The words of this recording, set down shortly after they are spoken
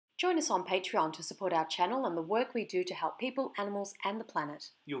Join us on Patreon to support our channel and the work we do to help people, animals and the planet.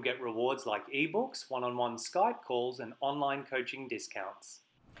 You'll get rewards like ebooks, one-on-one Skype calls and online coaching discounts.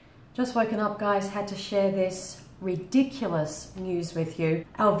 Just woken up, guys, had to share this ridiculous news with you.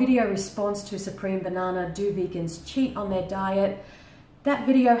 Our video response to Supreme Banana, Do Vegans Cheat on Their Diet? That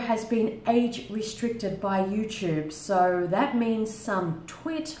video has been age restricted by YouTube, so that means some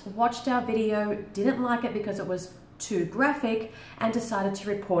twit watched our video, didn't like it because it was too graphic, and decided to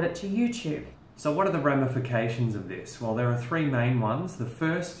report it to YouTube. So what are the ramifications of this? Well, there are three main ones. The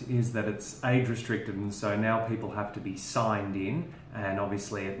first is that it's age restricted, and so now people have to be signed in, and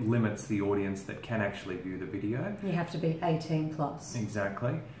obviously it limits the audience that can actually view the video. You have to be 18 plus.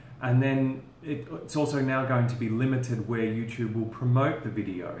 Exactly. And then it's also now going to be limited where YouTube will promote the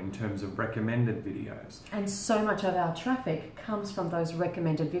video in terms of recommended videos. And so much of our traffic comes from those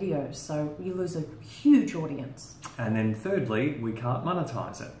recommended videos, so you lose a huge audience. And then thirdly, we can't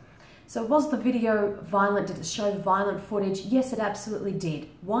monetize it. So was the video violent? Did it show violent footage? Yes, it absolutely did.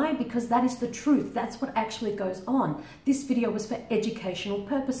 Why? Because that is the truth. That's what actually goes on. This video was for educational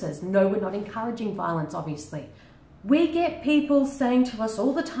purposes. No, we're not encouraging violence, obviously. We get people saying to us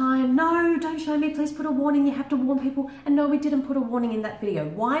all the time, no, don't show me, please put a warning, you have to warn people. And no, we didn't put a warning in that video.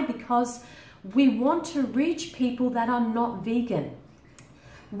 Why? Because we want to reach people that are not vegan.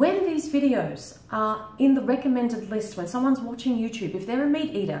 When these videos are in the recommended list, when someone's watching YouTube, if they're a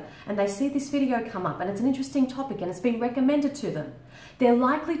meat eater and they see this video come up and it's an interesting topic and it's being recommended to them, they're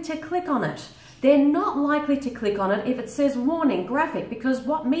likely to click on it. They're not likely to click on it if it says warning graphic, because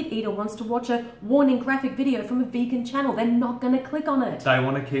what meat eater wants to watch a warning graphic video from a vegan channel? They're not going to click on it. They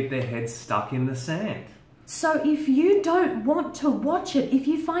want to keep their heads stuck in the sand. So if you don't want to watch it, if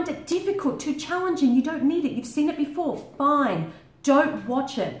you find it difficult, too challenging, you don't need it, you've seen it before, fine, don't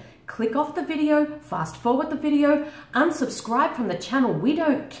watch it. Click off the video, fast forward the video, unsubscribe from the channel. We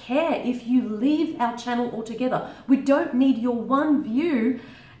don't care if you leave our channel altogether. We don't need your one view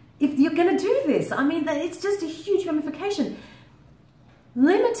if you're going to do this. I mean, it's just a huge ramification.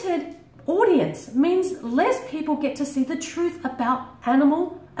 Limited audience means less people get to see the truth about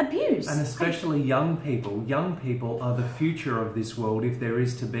animal abuse. And especially young people. Young people are the future of this world if there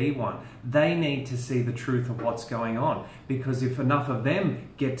is to be one. They need to see the truth of what's going on, because if enough of them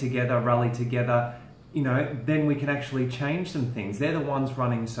get together, rally together, you know, then we can actually change some things. They're the ones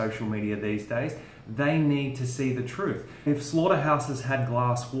running social media these days. They need to see the truth. If slaughterhouses had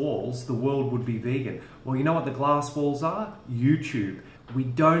glass walls, the world would be vegan. Well, you know what the glass walls are? YouTube. We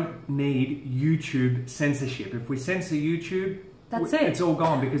don't need YouTube censorship. If we censor YouTube, that's it. It's all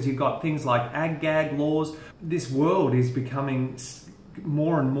gone, because you've got things like ag-gag laws. This world is becoming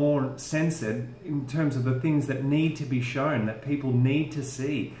more and more censored in terms of the things that need to be shown, that people need to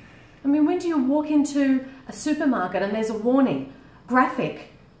see. I mean, when do you walk into a supermarket and there's a warning,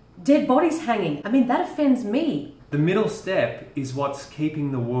 graphic, dead bodies hanging? I mean, that offends me. The middle step is what's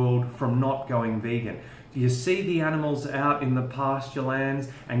keeping the world from not going vegan. You see the animals out in the pasture lands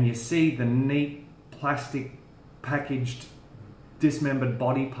and you see the neat plastic packaged dismembered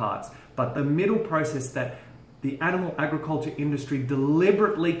body parts, but the middle process that the animal agriculture industry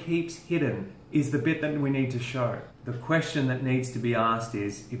deliberately keeps hidden is the bit that we need to show. The question that needs to be asked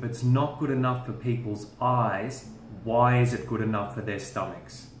is, if it's not good enough for people's eyes, why is it good enough for their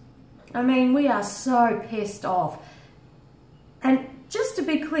stomachs? I mean, we are so pissed off. And just to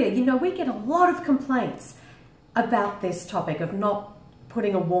be clear, you know, we get a lot of complaints about this topic of not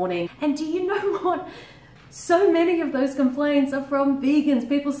putting a warning. And do you know what? So many of those complaints are from vegans.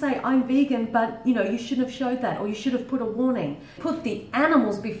 People say, I'm vegan, but you know, you shouldn't have showed that, or you should have put a warning. Put the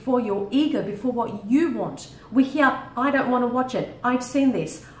animals before your ego, before what you want. We hear, I don't want to watch it. I've seen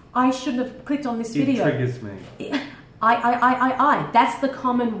this. I shouldn't have clicked on this video. It triggers me. I. That's the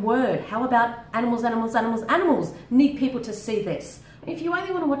common word. How about animals, animals, animals, animals? Need people to see this. If you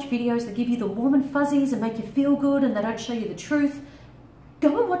only want to watch videos that give you the warm and fuzzies and make you feel good and they don't show you the truth,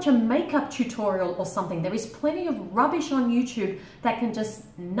 go and watch a makeup tutorial or something. There is plenty of rubbish on YouTube that can just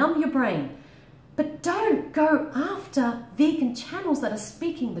numb your brain. But don't go after vegan channels that are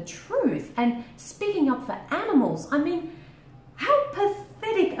speaking the truth and speaking up for animals. I mean, how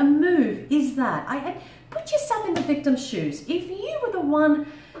pathetic a move is that? Put yourself in the victim's shoes. If you were the one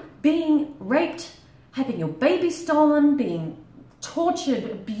being raped, having your baby stolen, being tortured,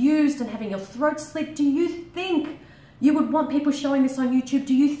 abused, and having your throat slit, do you think you would want people showing this on YouTube?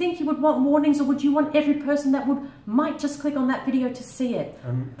 Do you think you would want warnings, or would you want every person that might just click on that video to see it?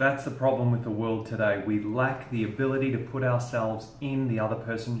 That's the problem with the world today. We lack the ability to put ourselves in the other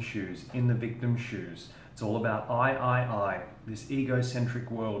person's shoes, in the victim's shoes. It's all about I, this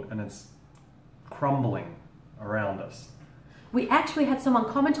egocentric world, and it's crumbling around us. We actually had someone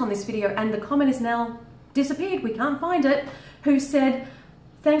comment on this video, and the comment is now disappeared, we can't find it, who said,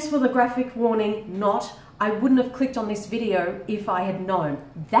 "Thanks for the graphic warning, not, I wouldn't have clicked on this video if I had known."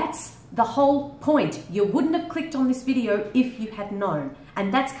 That's the whole point. You wouldn't have clicked on this video if you had known.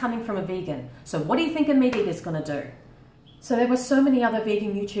 And that's coming from a vegan. So what do you think a meat eater is going to do? So there were so many other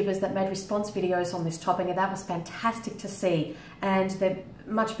vegan YouTubers that made response videos on this topic, and that was fantastic to see. And they're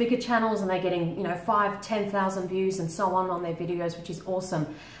much bigger channels, and they're getting, you know, 5,000, 10,000 views and so on their videos, which is awesome.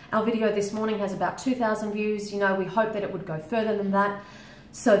 Our video this morning has about 2,000 views. You know, we hope that it would go further than that.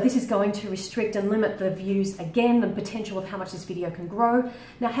 So this is going to restrict and limit the views again, the potential of how much this video can grow.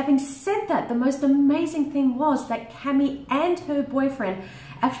 Now, having said that, the most amazing thing was that Cami and her boyfriend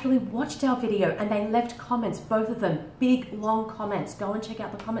actually watched our video, and they left comments, both of them, big, long comments. Go and check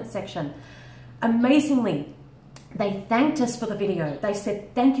out the comment section. Amazingly, they thanked us for the video. They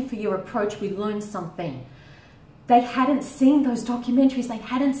said, "Thank you for your approach, we learned something." They hadn't seen those documentaries, they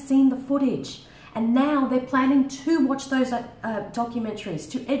hadn't seen the footage. And now they're planning to watch those documentaries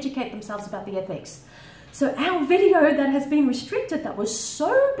to educate themselves about the ethics. So our video that has been restricted, that was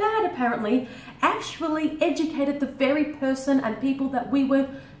so bad apparently, actually educated the very person and people that we were,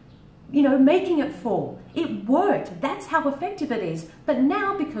 you know, making it for. It worked. That's how effective it is. But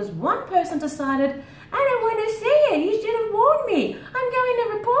now, because one person decided, "I don't want to see it, you should have warned me, I'm going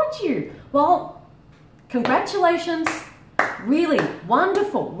to report you." Well, congratulations. Really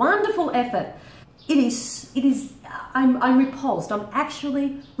wonderful, wonderful effort. It is, I'm repulsed. I'm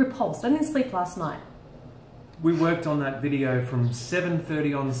actually repulsed. I didn't sleep last night. We worked on that video from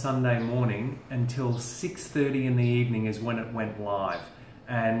 7:30 on Sunday morning until 6:30 in the evening is when it went live.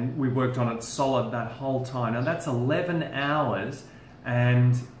 And we worked on it solid that whole time. Now that's 11 hours,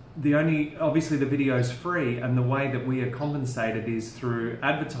 and obviously the video is free, and the way that we are compensated is through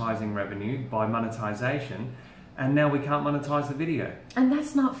advertising revenue by monetization. And now we can't monetize the video. And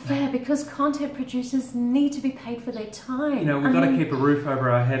that's not fair, because content producers need to be paid for their time. You know, we've got to keep a roof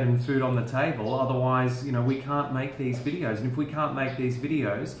over our head and food on the table. Otherwise, you know, we can't make these videos. And if we can't make these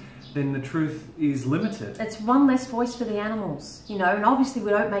videos, then the truth is limited. It's one less voice for the animals, you know, and obviously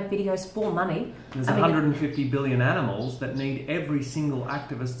we don't make videos for money. There's 150 billion animals that need every single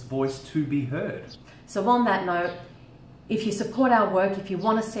activist's voice to be heard. So on that note, if you support our work, if you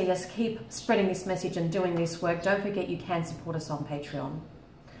want to see us keep spreading this message and doing this work, don't forget you can support us on Patreon.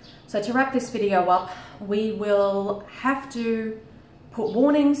 So to wrap this video up, we will have to put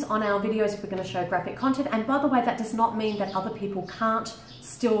warnings on our videos if we're going to show graphic content. And by the way, that does not mean that other people can't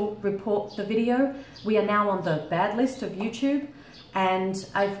still report the video. We are now on the bad list of YouTube. And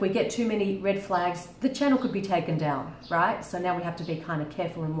if we get too many red flags, the channel could be taken down, right? So now we have to be kind of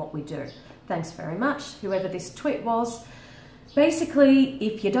careful in what we do. Thanks very much, whoever this tweet was. Basically,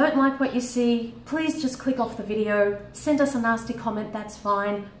 if you don't like what you see, please just click off the video, send us a nasty comment, that's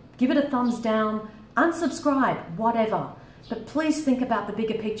fine. Give it a thumbs down, unsubscribe, whatever. But please think about the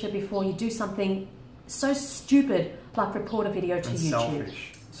bigger picture before you do something so stupid like report a video to YouTube.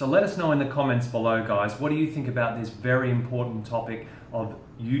 Selfish. So let us know in the comments below, guys, what do you think about this very important topic of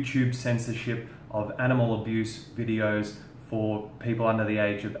YouTube censorship of animal abuse videos for people under the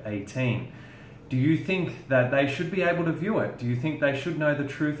age of 18? Do you think that they should be able to view it? Do you think they should know the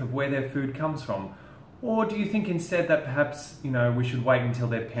truth of where their food comes from? Or do you think instead that perhaps, you know, we should wait until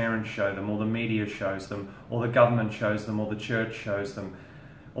their parents show them, or the media shows them, or the government shows them, or the church shows them,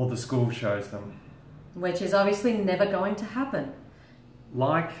 or the school shows them? Which is obviously never going to happen.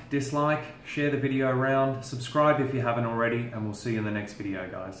 Like, dislike, share the video around, subscribe if you haven't already, and we'll see you in the next video,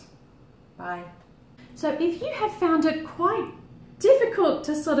 guys. Bye. So if you have found it quite difficult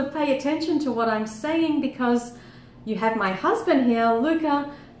to sort of pay attention to what I'm saying because you have my husband here,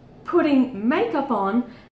 Luca, putting makeup on,